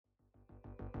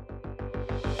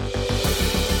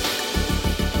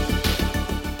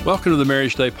Welcome to the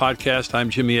Marriage Day Podcast. I'm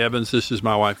Jimmy Evans. This is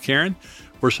my wife, Karen.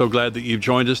 We're so glad that you've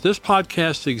joined us. This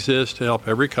podcast exists to help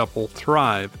every couple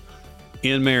thrive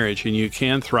in marriage, and you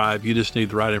can thrive. You just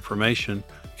need the right information.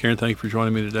 Karen, thank you for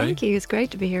joining me today. Thank you. It's great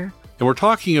to be here. And we're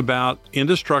talking about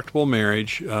indestructible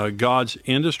marriage, God's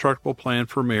indestructible plan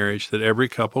for marriage, that every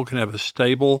couple can have a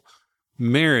stable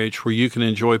marriage where you can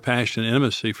enjoy passion and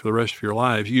intimacy for the rest of your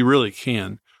lives. You really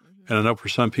can. And I know for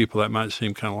some people that might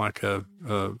seem kind of like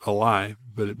a lie,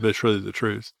 but it's really the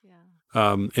truth.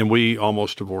 Yeah. And we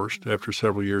almost divorced after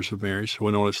several years of marriage, so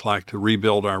we know what it's like to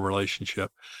rebuild our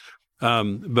relationship.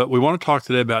 But we want to talk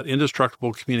today about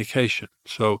indestructible communication.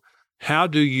 So how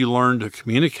do you learn to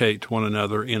communicate to one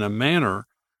another in a manner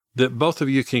that both of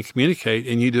you can communicate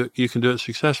and you can do it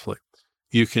successfully?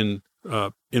 You can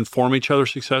inform each other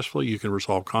successfully. You can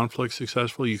resolve conflicts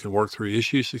successfully. You can work through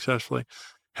issues successfully.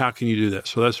 How can you do that?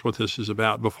 So that's what this is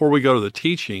about. Before we go to the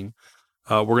teaching,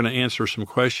 we're going to answer some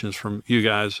questions from you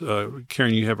guys.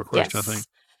 Karen, you have a question, Yes. I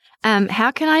think.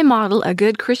 How can I model a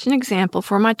good Christian example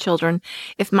for my children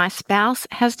if my spouse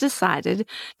has decided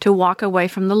to walk away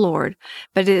from the Lord,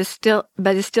 but is still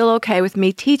okay with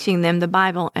me teaching them the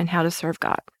Bible and how to serve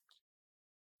God?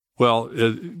 Well,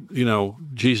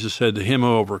 Jesus said to him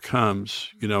who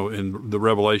overcomes, in the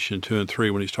Revelation 2 and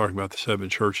 3, when he's talking about the seven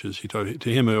churches, he told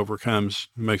to him who overcomes,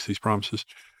 makes these promises.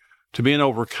 To be an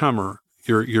overcomer,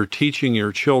 you're teaching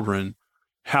your children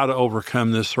how to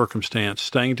overcome this circumstance,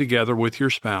 staying together with your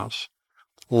spouse,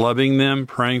 loving them,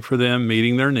 praying for them,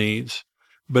 meeting their needs,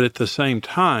 but at the same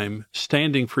time,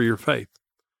 standing for your faith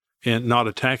and not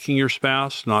attacking your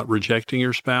spouse, not rejecting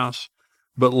your spouse,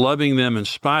 but loving them in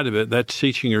spite of it. That's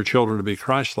teaching your children to be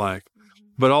Christ-like,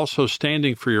 but also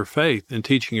standing for your faith and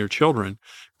teaching your children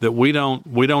that we don't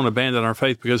abandon our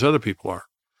faith because other people are.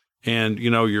 And,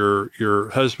 your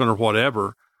husband or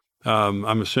whatever,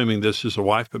 I'm assuming this is a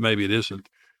wife, but maybe it isn't.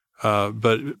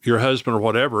 But your husband or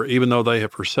whatever, even though they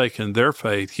have forsaken their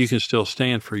faith, you can still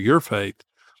stand for your faith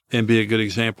and be a good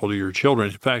example to your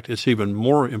children. In fact, it's even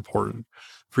more important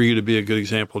for you to be a good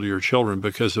example to your children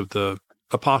because of the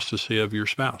apostasy of your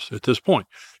spouse at this point,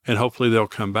 and hopefully they'll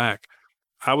come back.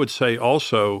 I would say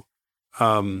also,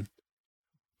 love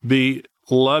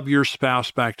your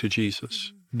spouse back to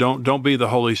Jesus. Don't be the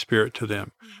Holy Spirit to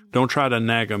them. Don't try to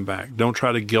nag them back. Don't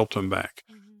try to guilt them back,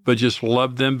 but just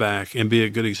love them back and be a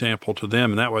good example to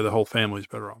them. And that way the whole family's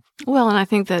better off. Well, and I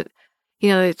think that,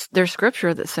 there's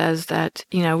scripture that says that,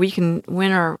 we can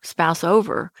win our spouse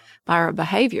over by our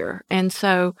behavior. And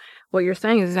so what you're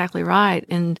saying is exactly right.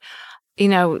 And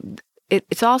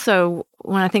it's also,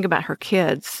 when I think about her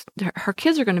kids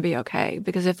are going to be okay,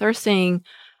 because if they're seeing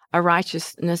a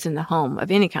righteousness in the home of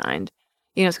any kind,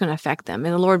 it's going to affect them,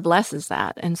 and the Lord blesses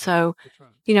that. And so,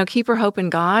 keep her hope in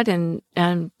God and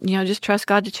just trust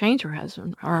God to change her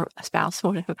husband or spouse,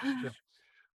 whatever. Yeah.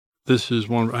 This is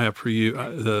one I have for you.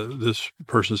 This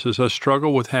person says, I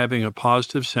struggle with having a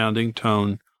positive sounding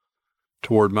tone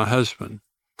toward my husband.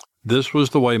 This was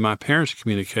the way my parents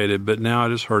communicated, but now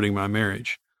it is hurting my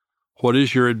marriage. What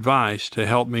is your advice to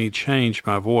help me change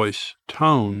my voice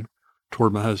tone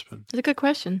toward my husband? It's a good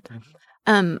question.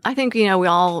 I think, we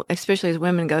all, especially as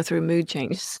women, go through mood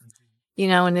changes,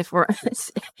 and if we're,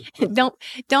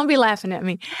 don't be laughing at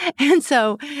me. And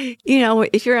so,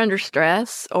 if you're under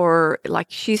stress or like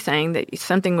she's saying that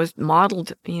something was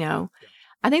modeled,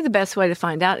 I think the best way to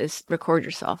find out is record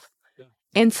yourself.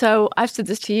 And so I've said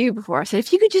this to you before. I said,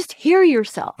 if you could just hear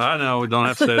yourself. I know. We don't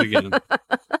have to say it again.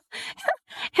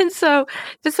 And so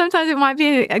just sometimes it might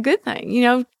be a good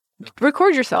thing,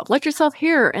 record yourself, let yourself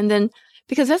hear. And then,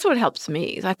 because that's what helps me,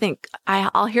 is I think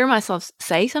I'll hear myself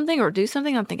say something or do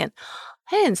something. I'm thinking,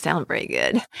 that didn't sound very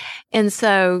good. And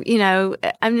so,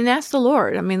 ask the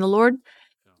Lord. The Lord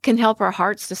can help our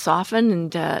hearts to soften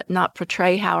and not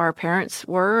portray how our parents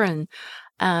were. And,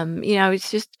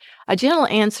 it's just a gentle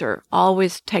answer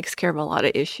always takes care of a lot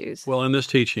of issues. Well, in this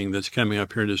teaching that's coming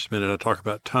up here in just a minute, I talk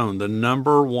about tone. The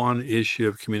number one issue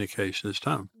of communication is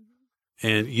tone.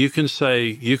 And you can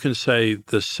say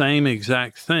the same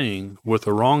exact thing with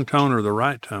the wrong tone or the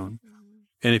right tone.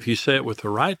 And if you say it with the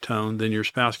right tone, then your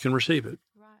spouse can receive it.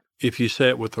 Right. If you say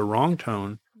it with the wrong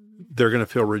tone, they're going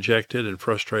to feel rejected and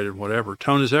frustrated, whatever.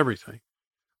 Tone is everything.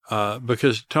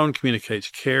 Because tone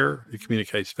communicates care, it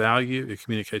communicates value, it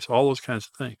communicates all those kinds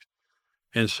of things.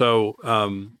 And so,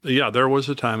 there was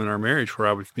a time in our marriage where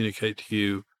I would communicate to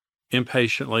you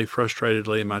impatiently,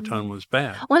 frustratedly, and my tone was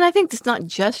bad. Well, and I think it's not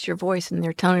just your voice and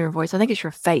your tone of your voice. I think it's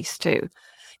your face, too.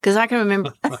 Because I can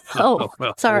remember,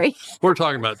 sorry. We're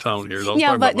talking about tone here. No.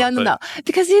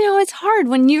 Because, it's hard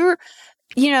when you're,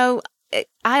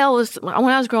 I always, when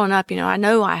I was growing up, I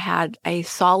know I had a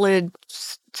solid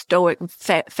stoic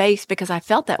face because I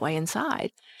felt that way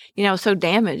inside, so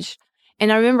damaged.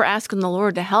 And I remember asking the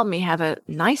Lord to help me have a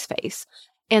nice face.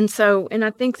 And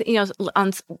I think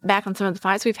that, back on some of the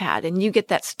fights we've had, and you get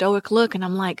that stoic look, and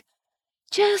I'm like,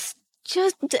 just,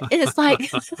 it's like,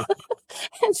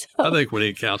 I think we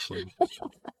need counseling.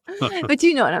 But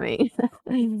you know what I mean.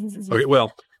 Okay,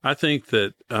 well, I think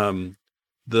that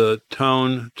the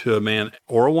tone to a man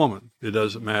or a woman, it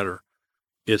doesn't matter.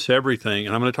 It's everything.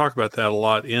 And I'm going to talk about that a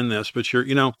lot in this, but she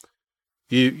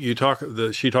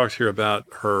talks here about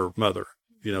her mother.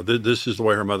 This is the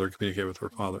way her mother communicated with her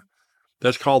father.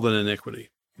 That's called an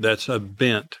iniquity. That's a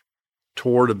bent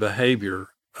toward a behavior.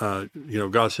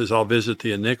 God says, I'll visit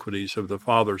the iniquities of the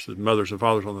fathers and mothers and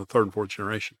fathers on the third and fourth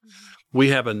generation. Mm-hmm. We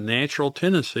have a natural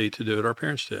tendency to do what our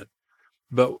parents did.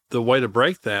 But the way to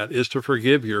break that is to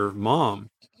forgive your mom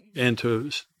and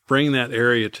to bring that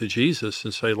area to Jesus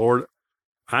and say, Lord,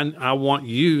 I want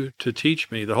you to teach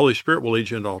me. The Holy Spirit will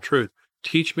lead you into all truth.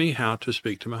 Teach me how to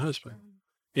speak to my husband.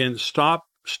 And stop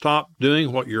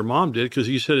doing what your mom did, because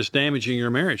you said it's damaging your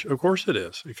marriage. Of course it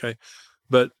is, okay?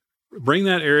 But bring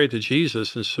that area to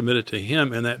Jesus and submit it to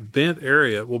him, and that bent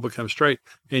area will become straight.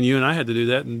 And you and I had to do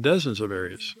that in dozens of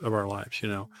areas of our lives,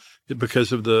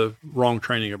 because of the wrong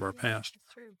training of our past.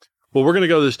 Well, we're going to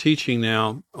go to this teaching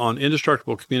now on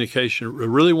indestructible communication. I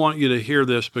really want you to hear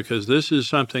this, because this is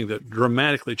something that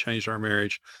dramatically changed our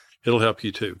marriage. It'll help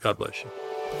you too. God bless you.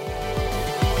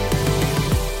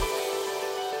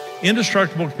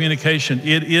 Indestructible communication,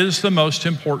 it is the most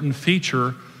important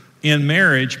feature in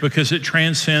marriage because it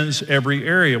transcends every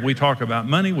area. We talk about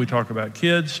money, we talk about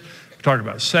kids, we talk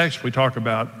about sex, we talk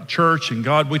about church and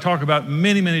God, we talk about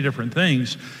many, many different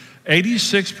things.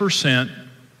 86%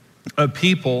 of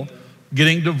people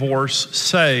getting divorced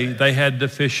say they had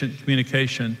deficient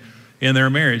communication in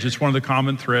their marriage. It's one of the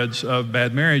common threads of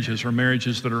bad marriages or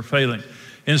marriages that are failing.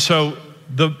 And so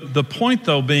the point,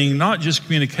 though, being not just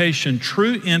communication,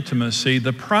 true intimacy,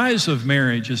 the prize of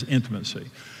marriage is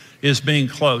intimacy, is being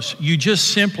close. You just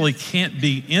simply can't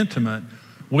be intimate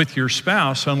with your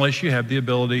spouse unless you have the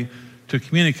ability to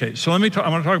communicate. So I want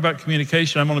to talk about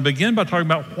communication. I'm going to begin by talking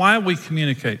about why we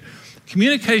communicate.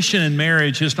 Communication in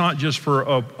marriage is not just for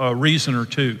a reason or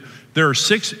two. There are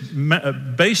 6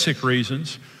 basic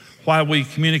reasons why we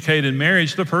communicate in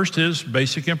marriage. The first is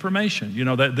basic information.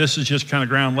 That this is just kind of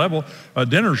ground level.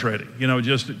 Dinner's ready.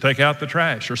 Just take out the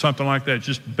trash or something like that.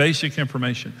 Just basic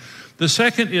information. The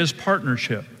second is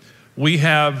partnership. We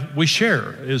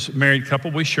share, as a married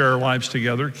couple, we share our lives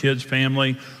together, kids,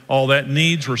 family, all that,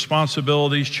 needs,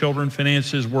 responsibilities, children,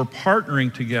 finances. We're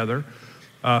partnering together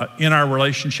in our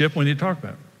relationship. We need to talk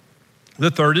about it. The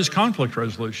third is conflict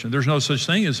resolution. There's no such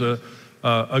thing as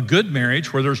a good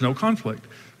marriage where there's no conflict.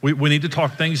 We need to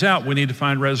talk things out. We need to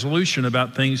find resolution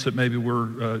about things that maybe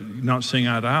we're not seeing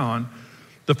eye to eye on.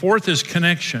 The fourth is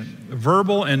connection.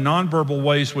 Verbal and nonverbal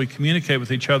ways we communicate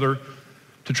with each other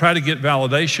to try to get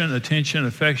validation, attention,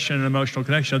 affection, and emotional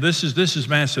connection. Now, this is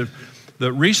massive.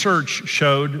 The research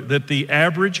showed that the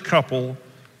average couple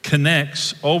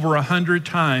connects over 100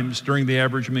 times during the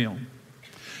average meal.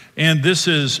 And this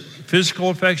is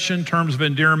physical affection, terms of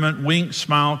endearment, wink,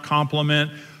 smile,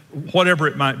 compliment, whatever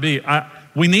it might be.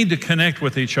 We need to connect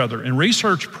with each other. And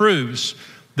research proves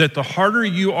that the harder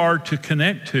you are to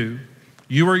connect to,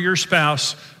 you or your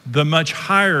spouse, the much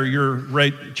higher your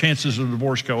chances of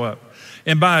divorce go up.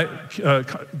 And by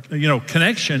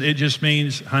connection, it just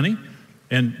means, honey,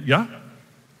 and yeah,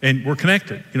 and we're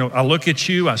connected. I look at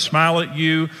you, I smile at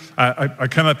you, I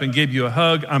come up and give you a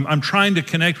hug. I'm trying to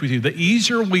connect with you. The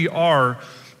easier we are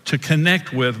to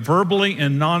connect with verbally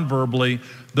and non-verbally,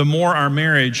 the more our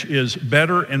marriage is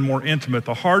better and more intimate.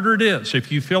 The harder it is,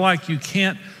 if you feel like you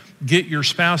can't get your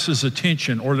spouse's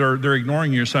attention or they're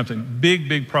ignoring you or something,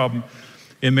 big problem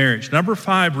in marriage. Number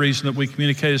 5 reason that we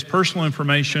communicate is personal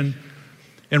information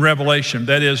and revelation.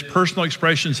 That is personal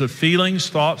expressions of feelings,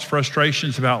 thoughts,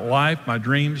 frustrations about life, my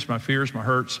dreams, my fears, my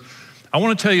hurts. I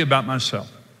want to tell you about myself.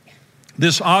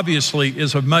 This obviously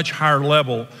is a much higher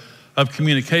level of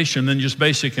communication than just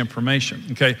basic information.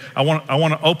 Okay, I want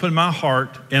to open my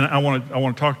heart, and I want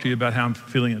to talk to you about how I'm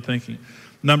feeling and thinking.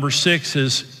 Number 6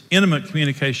 is intimate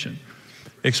communication.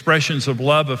 Expressions of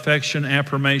love, affection,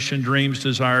 affirmation, dreams,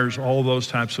 desires, all those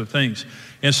types of things.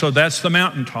 And so that's the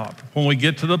mountaintop, when we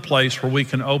get to the place where we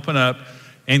can open up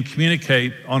and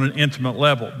communicate on an intimate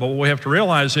level. But what we have to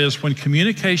realize is when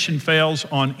communication fails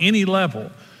on any level,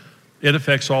 it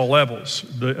affects all levels.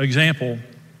 The example,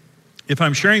 if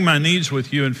I'm sharing my needs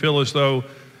with you and feel as though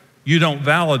you don't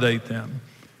validate them,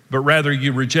 but rather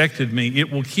you rejected me,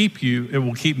 it will keep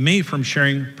me from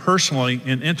sharing personally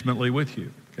and intimately with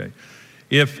you, okay?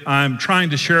 If I'm trying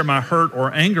to share my hurt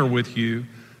or anger with you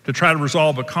to try to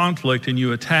resolve a conflict and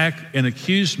you attack and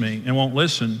accuse me and won't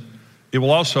listen, it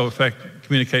will also affect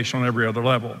communication on every other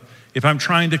level. If I'm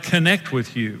trying to connect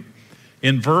with you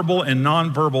in verbal and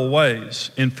nonverbal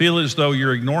ways and feel as though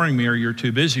you're ignoring me or you're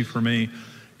too busy for me,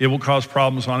 it will cause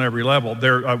problems on every level.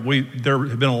 There have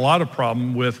been a lot of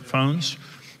problem with phones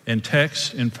and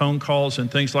texts and phone calls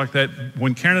and things like that.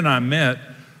 When Karen and I met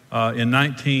in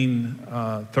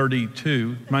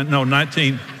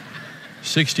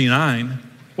 1969,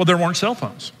 well, there weren't cell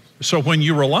phones. So when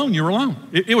you were alone, you were alone.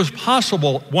 It was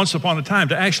possible once upon a time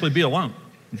to actually be alone,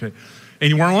 okay? And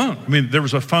you weren't alone. I mean, there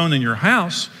was a phone in your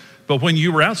house, but when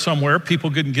you were out somewhere,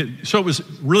 people couldn't get, so it was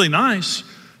really nice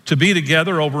to be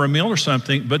together over a meal or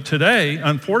something. But today,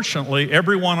 unfortunately,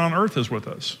 everyone on earth is with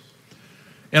us.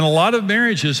 And a lot of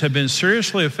marriages have been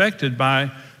seriously affected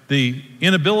by the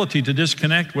inability to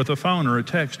disconnect with a phone or a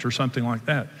text or something like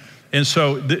that. And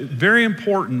so very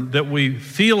important that we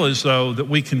feel as though that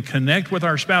we can connect with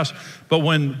our spouse. But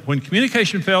when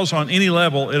communication fails on any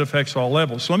level, it affects all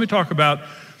levels. So let me talk about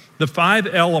the 5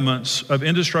 elements of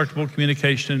indestructible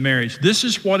communication in marriage. This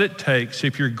is what it takes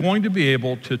if you're going to be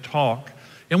able to talk.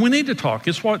 And we need to talk.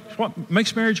 It's what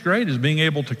makes marriage great, is being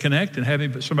able to connect and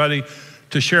having somebody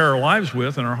to share our lives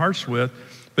with and our hearts with.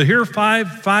 But here are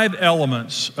five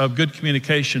elements of good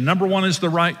communication. Number 1 is the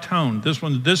right tone. This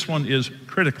one is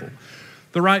critical.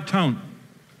 The right tone.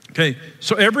 Okay,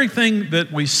 so everything that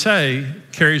we say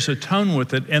carries a tone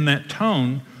with it, and that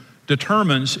tone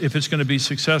determines if it's going to be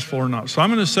successful or not. So I'm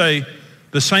going to say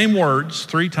the same words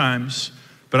 3 times,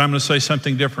 but I'm going to say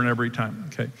something different every time.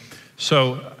 Okay,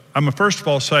 so I'm going to first of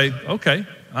all say, okay,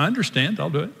 I understand, I'll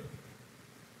do it. I'm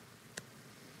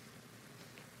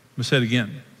going to say it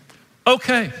again.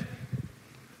 Okay,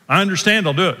 I understand,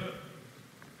 I'll do it.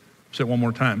 Say it one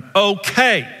more time.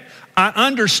 Okay, I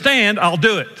understand, I'll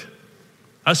do it.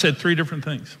 I said 3 different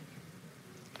things.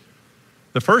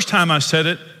 The first time I said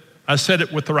it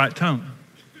with the right tone.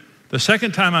 The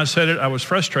second time I said it, I was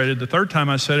frustrated. The third time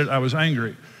I said it, I was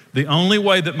angry. The only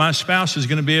way that my spouse is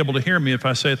going to be able to hear me if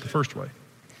I say it the first way.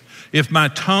 If my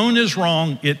tone is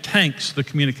wrong, it tanks the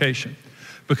communication.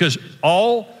 Because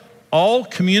all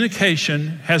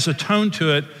communication has a tone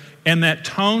to it, and that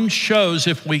tone shows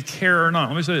if we care or not.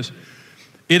 Let me say this.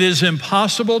 It is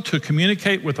impossible to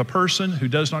communicate with a person who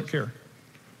does not care.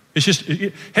 It's just,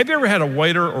 have you ever had a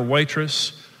waiter or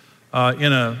waitress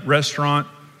in a restaurant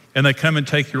and they come and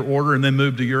take your order and then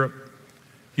move to Europe?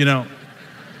 You know,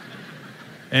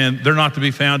 and they're not to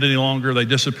be found any longer. They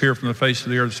disappear from the face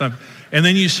of the earth. And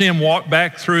then you see them walk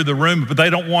back through the room, but they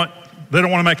don't want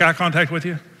to make eye contact with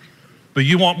you. But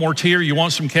you want more tea or you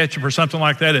want some ketchup or something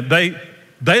like that, and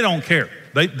they don't care.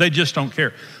 They just don't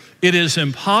care. It is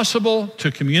impossible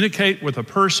to communicate with a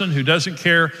person who doesn't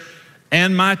care,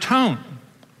 and my tone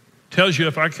tells you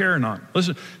if I care or not.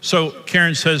 Listen, so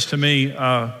Karen says to me,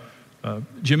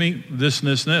 Jimmy, this and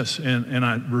this and this, and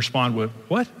I respond with,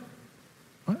 what?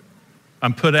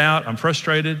 I'm put out, I'm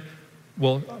frustrated.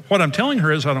 Well, what I'm telling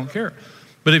her is I don't care.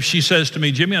 But if she says to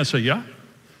me, Jimmy, I say, yeah.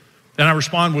 And I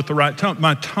respond with the right tone.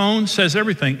 My tone says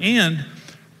everything. And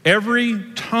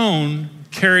every tone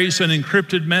carries an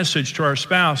encrypted message to our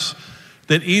spouse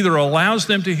that either allows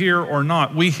them to hear or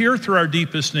not. We hear through our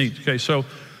deepest needs. Okay, so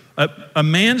a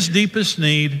man's deepest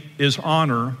need is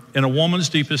honor, and a woman's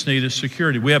deepest need is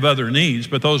security. We have other needs,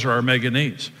 but those are our mega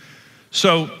needs.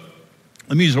 So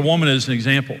let me use a woman as an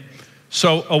example.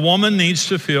 So a woman needs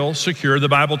to feel secure. The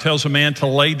Bible tells a man to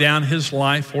lay down his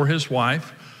life for his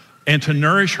wife and to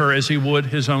nourish her as he would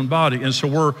his own body. And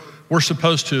so we're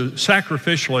supposed to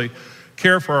sacrificially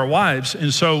care for our wives.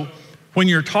 And so when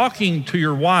you're talking to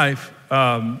your wife,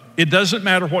 it doesn't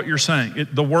matter what you're saying.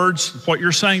 The words, what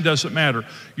you're saying doesn't matter.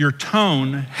 Your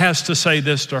tone has to say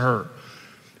this to her.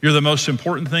 You're the most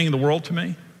important thing in the world to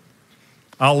me.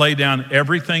 I'll lay down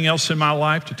everything else in my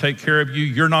life to take care of you.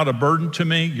 You're not a burden to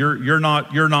me. You're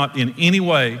not in any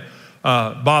way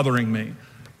bothering me.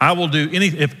 I will do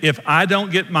anything. If I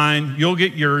don't get mine, you'll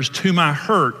get yours. To my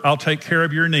hurt, I'll take care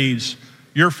of your needs.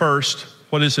 You're first.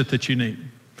 What is it that you need?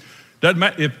 Doesn't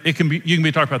matter. You can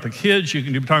be talking about the kids. You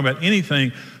can be talking about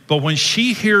anything. But when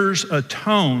she hears a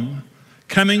tone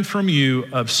coming from you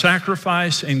of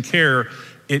sacrifice and care,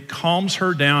 it calms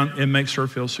her down and makes her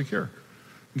feel secure.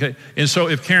 Okay, and so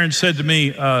if Karen said to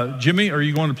me, Jimmy, are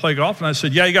you going to play golf? And I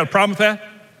said, yeah, you got a problem with that?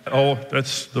 Oh,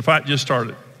 the fight just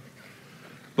started.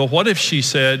 But what if she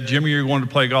said, Jimmy, you're going to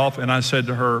play golf? And I said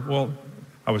to her, well,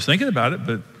 I was thinking about it,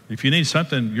 but if you need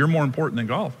something, you're more important than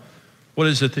golf. What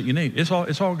is it that you need? It's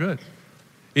all good.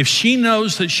 If she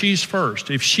knows that she's first,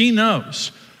 if she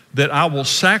knows that I will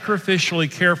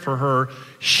sacrificially care for her,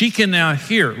 she can now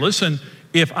hear. Listen,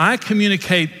 if I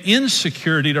communicate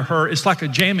insecurity to her, it's like a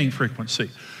jamming frequency.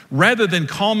 Rather than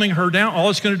calming her down, all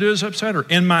it's going to do is upset her.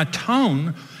 And my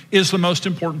tone is the most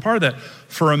important part of that.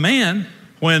 For a man,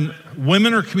 when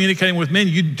women are communicating with men,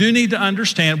 you do need to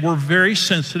understand we're very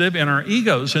sensitive in our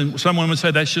egos. And someone would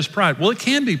say that's just pride. Well, it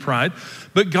can be pride,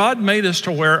 but God made us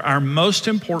to where our most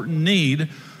important need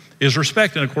is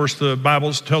respect. And of course, the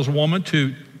Bible tells a woman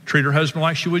to treat her husband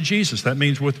like she would Jesus. That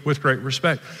means with great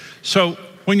respect. So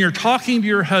when you're talking to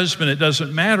your husband, it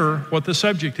doesn't matter what the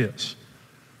subject is.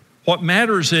 What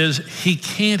matters is he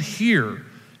can't hear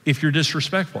if you're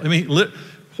disrespectful. I mean,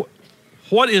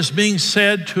 what is being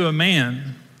said to a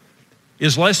man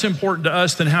is less important to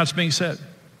us than how it's being said.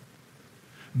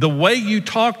 The way you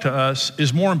talk to us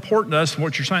is more important to us than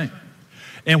what you're saying.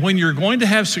 And when you're going to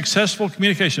have successful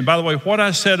communication, by the way, what I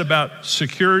said about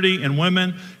security in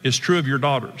women is true of your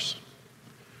daughters.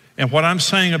 And what I'm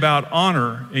saying about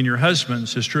honor in your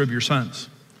husbands is true of your sons.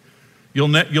 You'll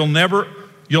never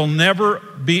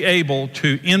be able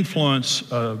to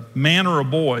influence a man or a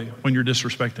boy when you're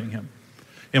disrespecting him.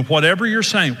 And whatever you're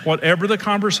saying, whatever the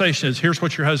conversation is, here's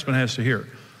what your husband has to hear.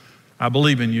 I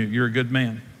believe in you. You're a good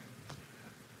man.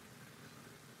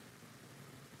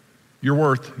 You're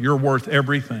worth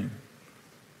everything.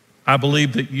 I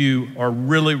believe that you are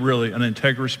really, really an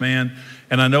integrous man,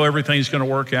 and I know everything's going to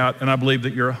work out, and I believe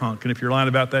that you're a hunk. And if you're lying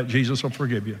about that, Jesus will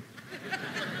forgive you.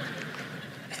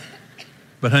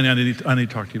 But honey, I need to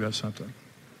talk to you about something.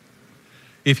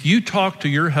 If you talk to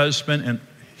your husband and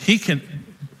he can,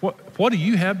 what do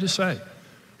you have to say?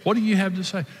 What do you have to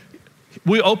say?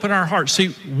 We open our hearts.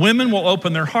 See, women will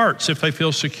open their hearts if they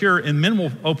feel secure, and men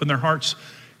will open their hearts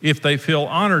if they feel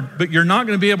honored. But you're not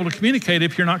going to be able to communicate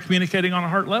if you're not communicating on a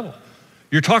heart level.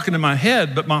 You're talking to my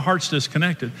head, but my heart's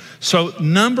disconnected. So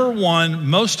number one,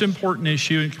 most important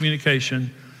issue in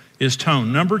communication is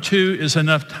tone. Number two is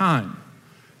enough time.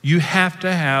 You have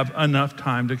to have enough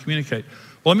time to communicate.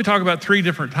 Well, let me talk about three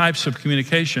different types of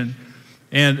communication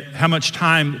and how much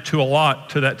time to allot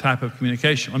to that type of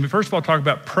communication. Let me first of all talk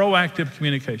about proactive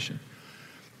communication.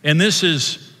 And this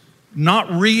is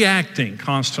not reacting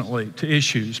constantly to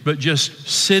issues, but just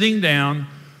sitting down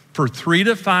for 3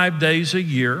 to 5 days a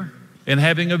year and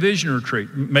having a vision retreat,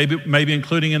 maybe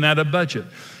including in that a budget.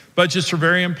 Budgets are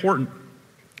very important.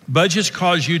 Budgets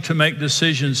cause you to make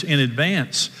decisions in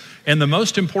advance. And the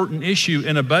most important issue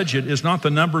in a budget is not the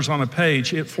numbers on a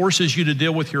page. It forces you to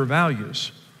deal with your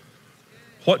values.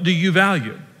 What do you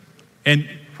value? And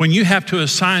when you have to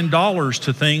assign dollars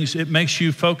to things, it makes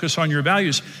you focus on your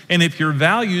values. And if your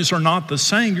values are not the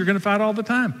same, you're going to fight all the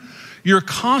time. You're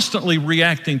constantly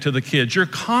reacting to the kids. You're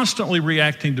constantly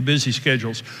reacting to busy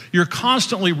schedules. You're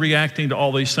constantly reacting to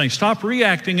all these things. Stop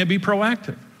reacting and be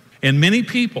proactive. And many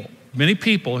people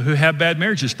who have bad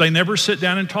marriages, they never sit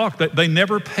down and talk. They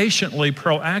never patiently,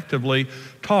 proactively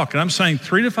talk. And I'm saying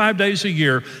 3 to 5 days a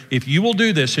year, if you will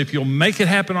do this, if you'll make it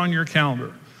happen on your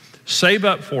calendar, save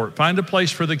up for it, find a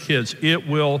place for the kids, it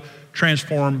will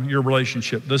transform your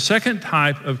relationship. The second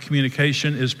type of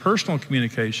communication is personal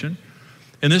communication,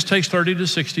 and this takes 30 to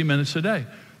 60 minutes a day.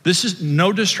 This is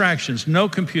no distractions, no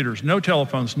computers, no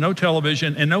telephones, no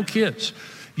television, and no kids.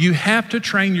 You have to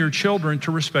train your children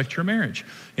to respect your marriage.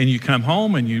 And you come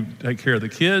home and you take care of the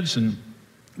kids and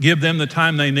give them the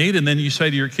time they need, and then you say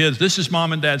to your kids, this is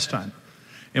mom and dad's time,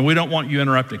 and we don't want you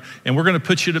interrupting. And we're going to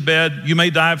put you to bed. You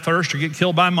may die of thirst or get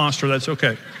killed by a monster. That's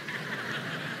okay.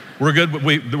 We're good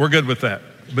with that.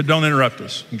 But don't interrupt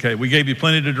us, okay? We gave you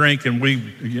plenty to drink, and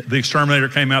the exterminator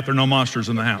came out. There are no monsters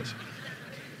in the house.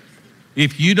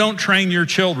 If you don't train your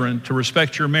children to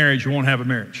respect your marriage, you won't have a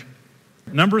marriage.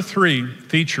 Number 3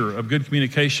 feature of good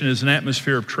communication is an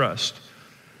atmosphere of trust.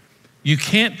 You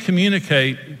can't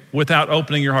communicate without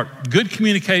opening your heart. Good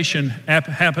communication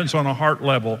happens on a heart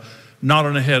level, not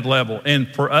on a head level.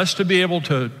 And for us to be able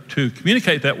to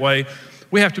communicate that way,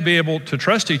 we have to be able to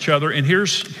trust each other. And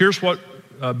here's what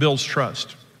builds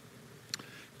trust.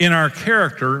 In our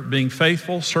character, being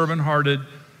faithful, servant-hearted,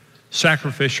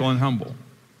 sacrificial, and humble.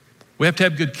 We have to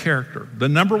have good character. The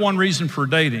number one reason for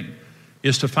dating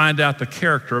is to find out the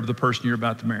character of the person you're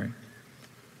about to marry.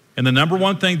 And the number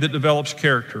one thing that develops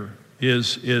character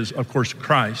is of course,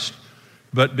 Christ,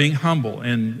 but being humble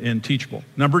and teachable.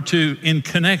 Number 2, in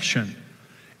connection,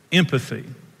 empathy,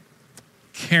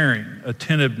 caring,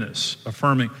 attentiveness,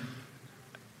 affirming.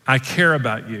 I care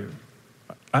about you.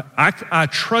 I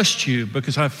trust you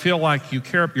because I feel like you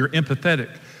care. You're empathetic.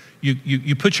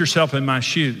 You put yourself in my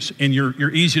shoes, and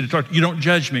you're easy to talk to. You don't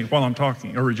judge me while I'm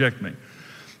talking or reject me.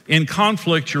 In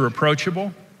conflict, you're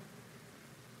approachable.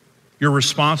 You're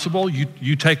responsible.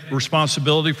 You take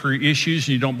responsibility for your issues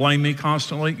and you don't blame me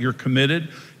constantly. You're committed.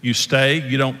 You stay.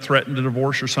 You don't threaten to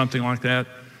divorce or something like that.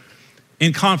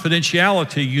 In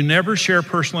confidentiality, you never share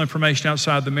personal information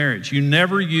outside the marriage. You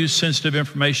never use sensitive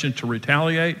information to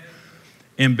retaliate,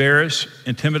 embarrass,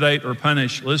 intimidate, or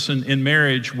punish. Listen, in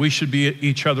marriage, we should be at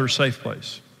each other's safe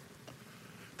place.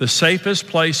 The safest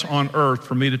place on earth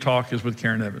for me to talk is with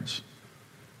Karen Evans.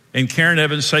 And Karen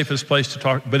Evans' safest place to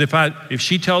talk. But if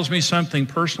she tells me something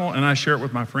personal and I share it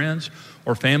with my friends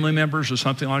or family members or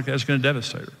something like that, it's going to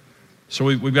devastate her. So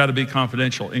we've got to be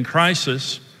confidential. In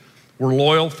crisis, we're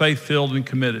loyal, faith-filled, and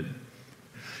committed.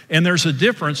 And there's a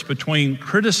difference between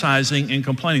criticizing and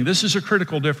complaining. This is a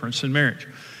critical difference in marriage.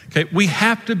 Okay, we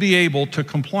have to be able to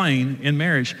complain in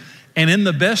marriage. And in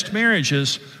the best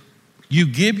marriages, you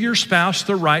give your spouse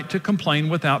the right to complain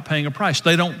without paying a price.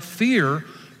 They don't fear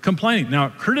complaining. Now,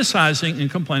 criticizing and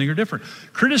complaining are different.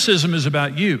 Criticism is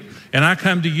about you. And I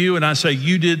come to you and I say,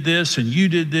 you did this, and you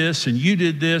did this, and you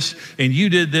did this, and you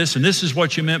did this, and this is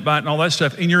what you meant by it, and all that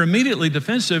stuff. And you're immediately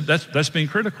defensive. That's being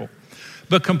critical.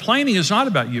 But complaining is not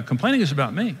about you. Complaining is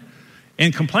about me.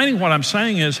 And complaining, what I'm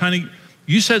saying is, honey,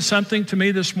 you said something to me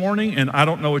this morning, and I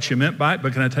don't know what you meant by it,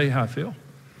 but can I tell you how I feel?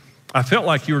 I felt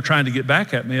like you were trying to get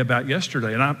back at me about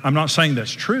yesterday. And I'm not saying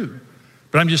that's true.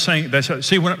 But I'm just saying,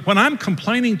 when I'm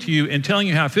complaining to you and telling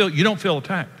you how I feel, you don't feel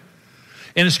attacked.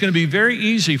 And it's going to be very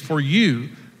easy for you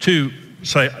to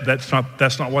say, that's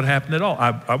not what happened at all.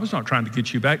 I was not trying to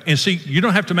get you back. And see, you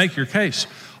don't have to make your case.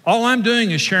 All I'm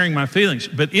doing is sharing my feelings.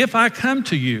 But if I come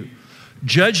to you,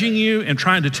 judging you and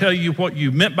trying to tell you what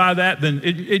you meant by that, then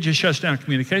it just shuts down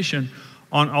communication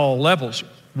on all levels.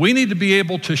 We need to be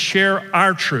able to share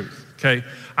our truth, okay?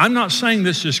 I'm not saying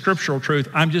this is scriptural truth.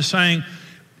 I'm just saying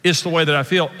it's the way that I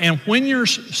feel. And when your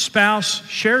spouse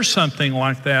shares something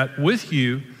like that with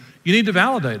you, you need to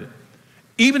validate it.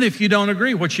 Even if you don't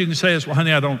agree, what you can say is, well,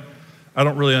 honey, I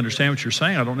don't really understand what you're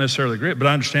saying. I don't necessarily agree, but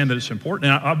I understand that it's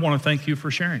important. And I want to thank you for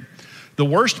sharing. The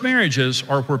worst marriages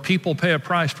are where people pay a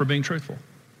price for being truthful.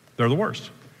 They're the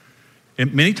worst.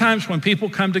 And many times when people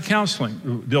come to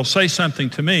counseling, they'll say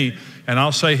something to me, and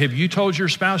I'll say, have you told your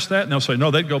spouse that? And they'll say, no,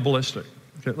 they'd go ballistic.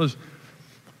 Okay, listen.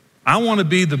 I want to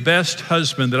be the best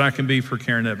husband that I can be for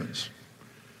Karen Evans.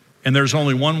 And there's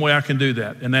only one way I can do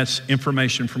that, and that's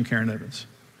information from Karen Evans.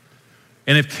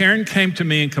 And if Karen came to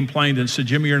me and complained and said,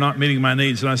 Jimmy, you're not meeting my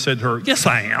needs, and I said to her, yes,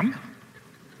 I am.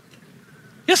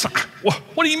 Yes,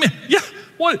 what do you mean? Yeah,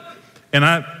 what? And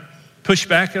I push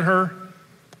back at her,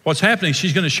 what's happening?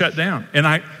 She's going to shut down.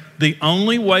 And the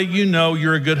only way you know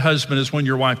you're a good husband is when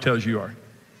your wife tells you are.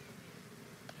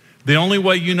 The only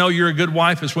way you know you're a good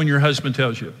wife is when your husband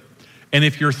tells you. And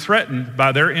if you're threatened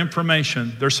by their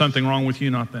information, there's something wrong with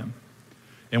you, not them.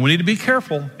 And we need to be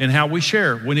careful in how we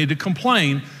share. We need to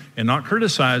complain and not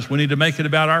criticize. We need to make it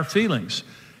about our feelings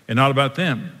and not about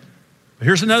them. But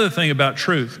here's another thing about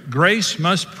truth. Grace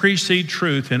must precede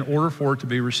truth in order for it to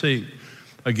be received.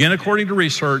 Again, according to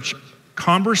research,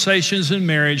 conversations in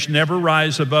marriage never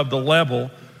rise above the level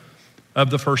of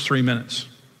the first 3 minutes.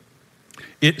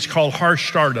 It's called harsh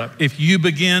startup. If you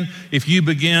begin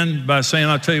by saying,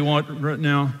 I'll tell you what, right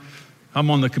now,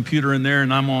 I'm on the computer in there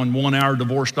and I'm on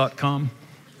onehourdivorce.com.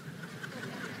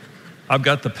 I've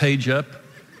got the page up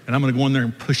and I'm going to go in there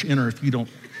and push enter if you don't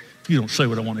say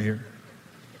what I want to hear.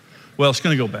 Well, it's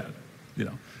going to go bad, you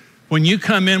know. When you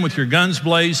come in with your guns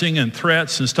blazing and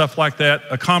threats and stuff like that,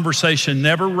 a conversation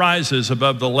never rises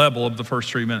above the level of the first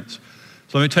 3 minutes.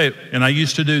 So let me tell you, and I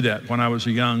used to do that when I was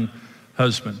a young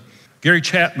husband. Gary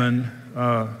Chapman,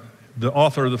 the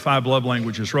author of the 5 Love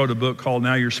Languages, wrote a book called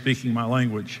Now You're Speaking My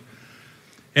Language.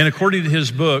 And according to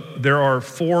his book, there are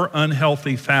 4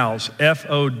 unhealthy fouls,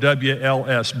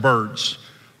 F-O-W-L-S, birds.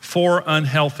 4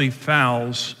 unhealthy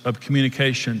fouls of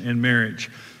communication in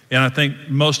marriage. And I think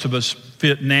most of us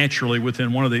fit naturally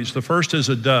within one of these. The first is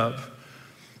a dove.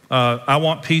 I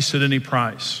want peace at any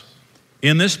price.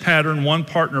 In this pattern, one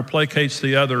partner placates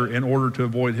the other in order to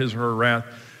avoid his or her wrath.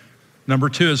 Number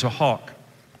 2 is a hawk.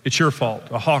 It's your fault.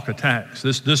 A hawk attacks.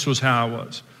 This was how I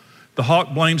was. The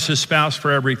hawk blames his spouse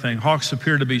for everything. Hawks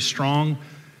appear to be strong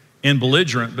and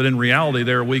belligerent, but in reality,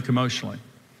 they're weak emotionally.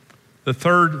 The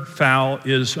third foul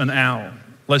is an owl.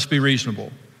 Let's be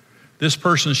reasonable. This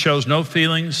person shows no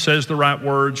feelings, says the right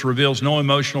words, reveals no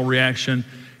emotional reaction,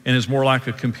 and is more like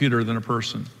a computer than a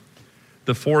person.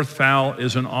 The fourth foul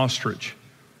is an ostrich.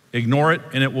 Ignore it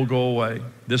and it will go away.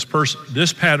 This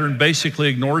pattern basically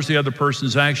ignores the other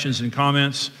person's actions and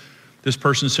comments. This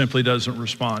person simply doesn't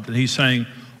respond. And he's saying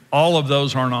all of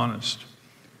those aren't honest.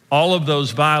 All of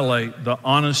those violate the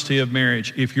honesty of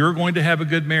marriage. If you're going to have a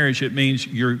good marriage, it means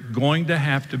you're going to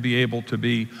have to be able to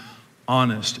be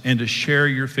honest, and to share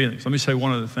your feelings. Let me say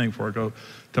one other thing before I go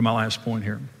to my last point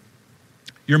here.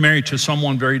 You're married to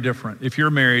someone very different. If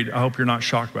you're married, I hope you're not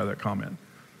shocked by that comment.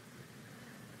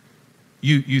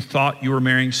 You thought you were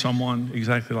marrying someone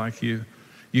exactly like you.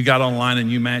 You got online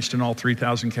and you matched in all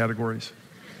 3,000 categories.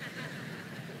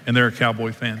 And they're a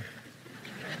Cowboy fan.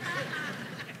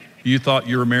 You thought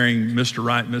you were marrying Mr.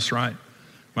 Right, Miss Right.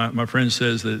 My friend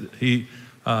says that he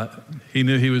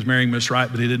knew he was marrying Miss Right,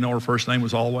 but he didn't know her first name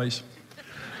was Always.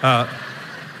 You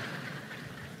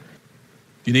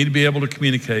need to be able to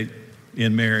communicate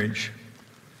in marriage.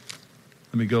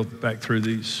 Let me go back through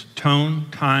these. Tone,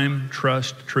 time,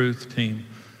 trust, truth, team.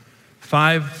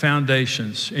 5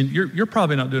 foundations. And you're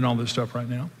probably not doing all this stuff right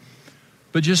now,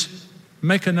 but just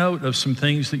make a note of some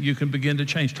things that you can begin to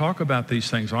change. Talk about these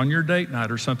things on your date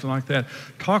night or something like that.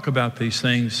 Talk about these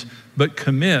things, but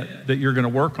commit that you're going to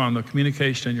work on the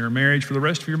communication in your marriage for the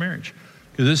rest of your marriage,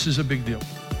 because this is a big deal.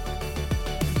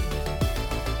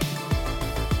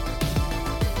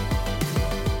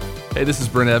 Hey, this is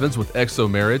Brent Evans with XO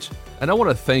Marriage, and I want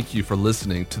to thank you for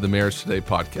listening to the Marriage Today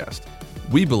podcast.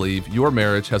 We believe your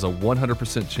marriage has a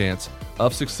 100% chance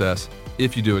of success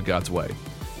if you do it God's way.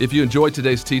 If you enjoyed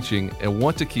today's teaching and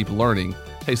want to keep learning,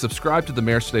 hey, subscribe to the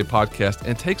Marriage Today podcast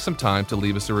and take some time to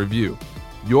leave us a review.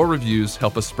 Your reviews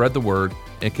help us spread the word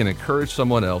and can encourage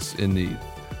someone else in need.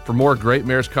 For more great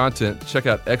marriage content, check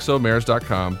out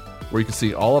xomarriage.com, where you can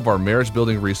see all of our marriage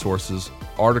building resources,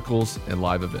 articles, and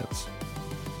live events.